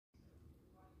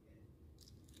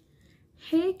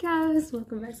Hey guys,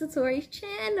 welcome back to Tori's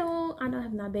channel. I know I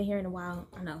have not been here in a while,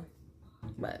 I know,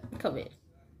 but COVID.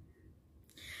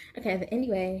 Okay, but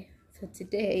anyway, so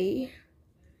today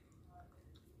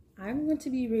I'm going to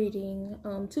be reading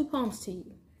two poems to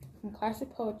you from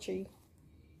classic poetry,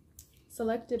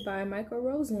 selected by Michael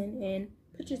Rosen and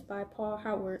pictures by Paul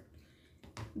Howard.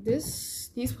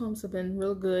 These poems have been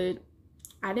real good.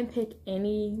 I didn't pick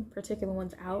any particular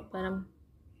ones out, but I'm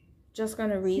just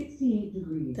gonna read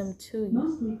them to you.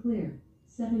 Mostly clear.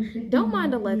 Don't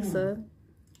mind Alexa,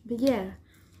 but yeah.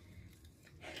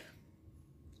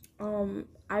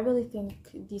 I really think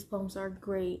these poems are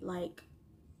great. Like,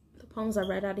 the poems I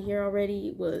read out of here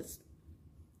already was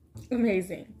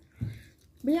amazing.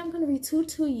 But yeah, I'm gonna read two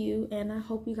to you, and I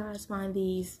hope you guys find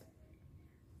these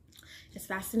as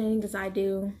fascinating as I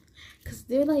do, because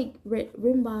they're like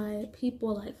written by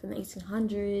people like from the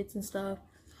 1800s and stuff.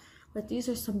 But these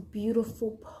are some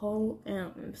beautiful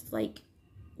poems, like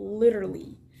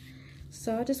literally.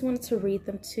 So I just wanted to read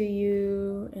them to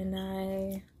you, and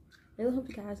I really hope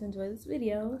you guys enjoy this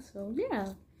video. So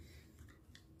yeah.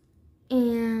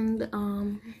 And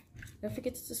don't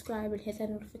forget to subscribe and hit that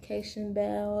notification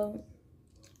bell.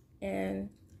 And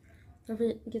don't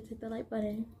forget to hit the like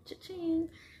button. Cha-ching.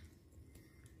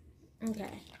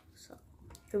 Okay, so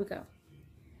here we go.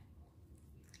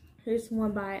 Here's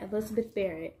one by Elizabeth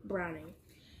Barrett Browning.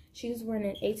 She was born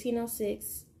in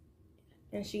 1806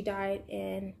 and she died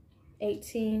in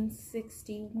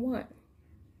 1861.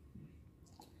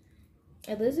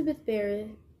 Elizabeth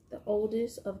Barrett, the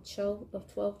oldest of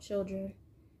 12 children.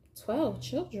 12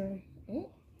 children?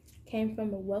 Came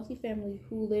from a wealthy family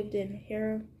who lived in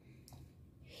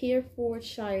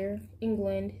Herefordshire,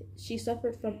 England. She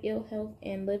suffered from ill health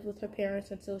and lived with her parents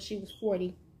until she was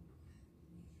 40.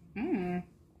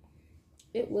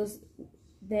 It was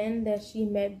then that she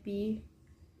met the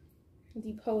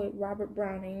poet Robert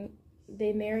Browning.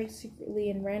 They married secretly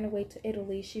and ran away to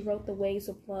Italy. She wrote The Ways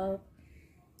of Love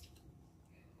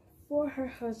for her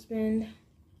husband,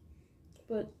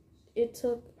 but it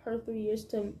took her 3 years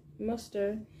to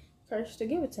muster courage to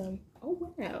give it to him.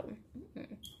 Oh, wow.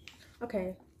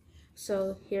 Okay,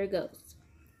 so here it goes.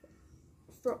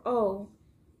 For oh,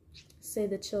 say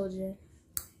the children,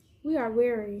 we are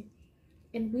weary,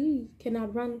 and we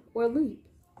cannot run or leap.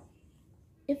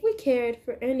 If we cared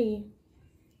for any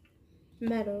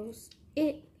meadows,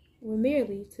 it were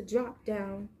merely to drop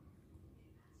down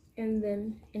in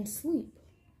them and sleep.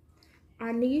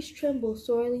 Our knees tremble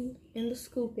sorely in the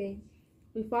scooping.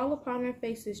 We fall upon our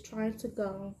faces trying to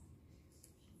go,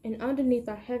 and underneath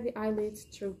our heavy eyelids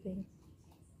drooping.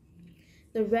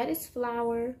 The reddest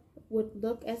flower would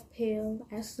look as pale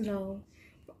as snow.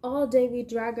 All day we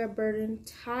drag our burden,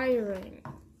 tiring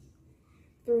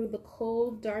through the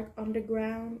cold, dark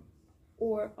underground,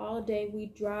 or all day we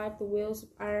drive the wheels of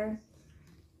iron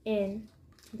in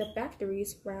the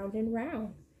factories round and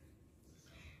round.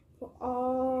 For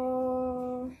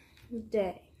all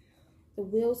day the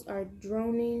wheels are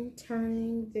droning,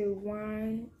 turning their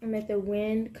the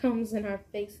wind comes in our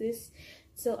faces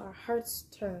till our hearts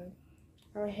turn,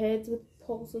 our heads with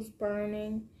pulses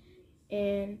burning,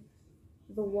 and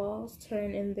the walls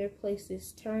turn in their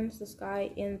places, turns the sky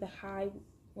in the high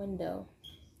window,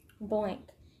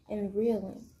 blank and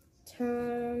reeling,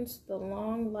 turns the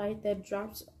long light that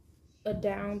drops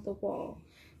adown the wall,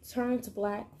 turns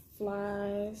black,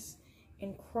 flies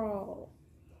and crawl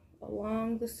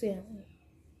along the ceiling.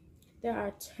 There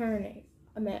are turning,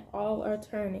 all are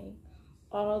turning,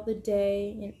 all the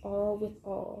day and all with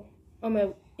all,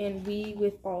 and we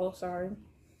with all,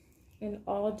 and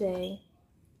all day.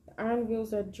 The iron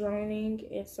wheels are droning,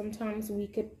 and sometimes we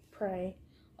could pray,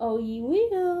 oh ye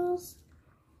wheels,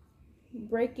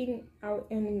 breaking out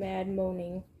in mad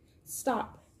moaning.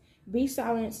 Stop, be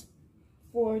silent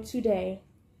for today.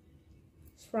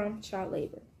 It's from Child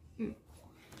Labor.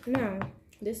 Now,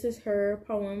 this is her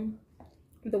poem,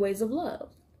 The Ways of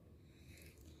Love.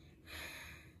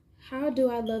 How do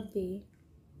I love thee?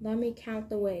 Let me count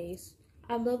the ways.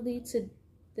 I love thee to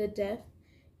the depth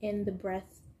and the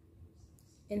breadth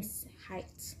and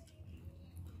height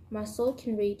my soul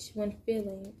can reach when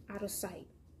feeling out of sight.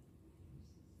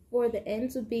 For the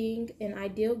ends of being an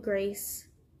ideal grace,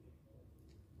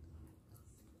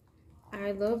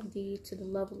 I love thee to the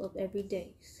level of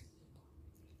everydays.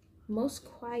 Most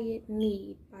quiet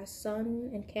need by sun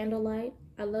and candlelight,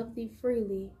 I love thee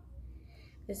freely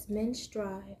as men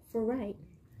strive for right.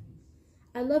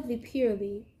 I love thee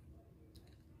purely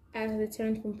as I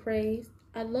turn from praise.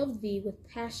 I love thee with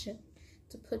passion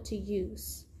to put to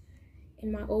use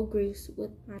in my old griefs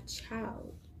with my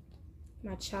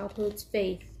childhood's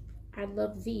faith. I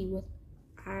love thee with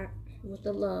with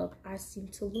the love I seem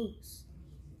to lose.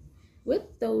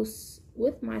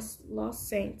 With my lost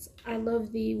saints, I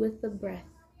love thee with the breath.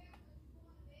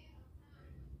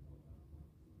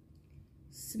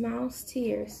 Smiles,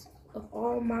 tears of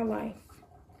all my life.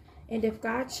 And if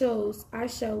God chose, I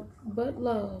shall but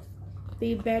love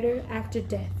thee better after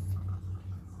death.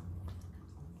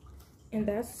 And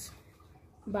that's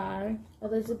by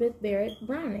Elizabeth Barrett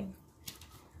Browning.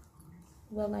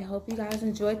 Well, I hope you guys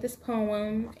enjoyed this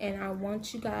poem, and I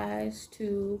want you guys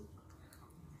to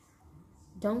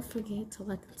don't forget to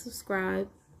like and subscribe.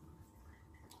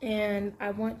 And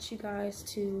I want you guys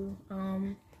to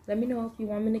let me know if you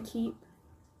want me to keep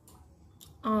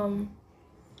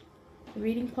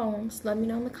reading poems. Let me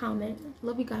know in the comment.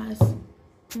 Love you guys.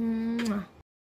 Mwah.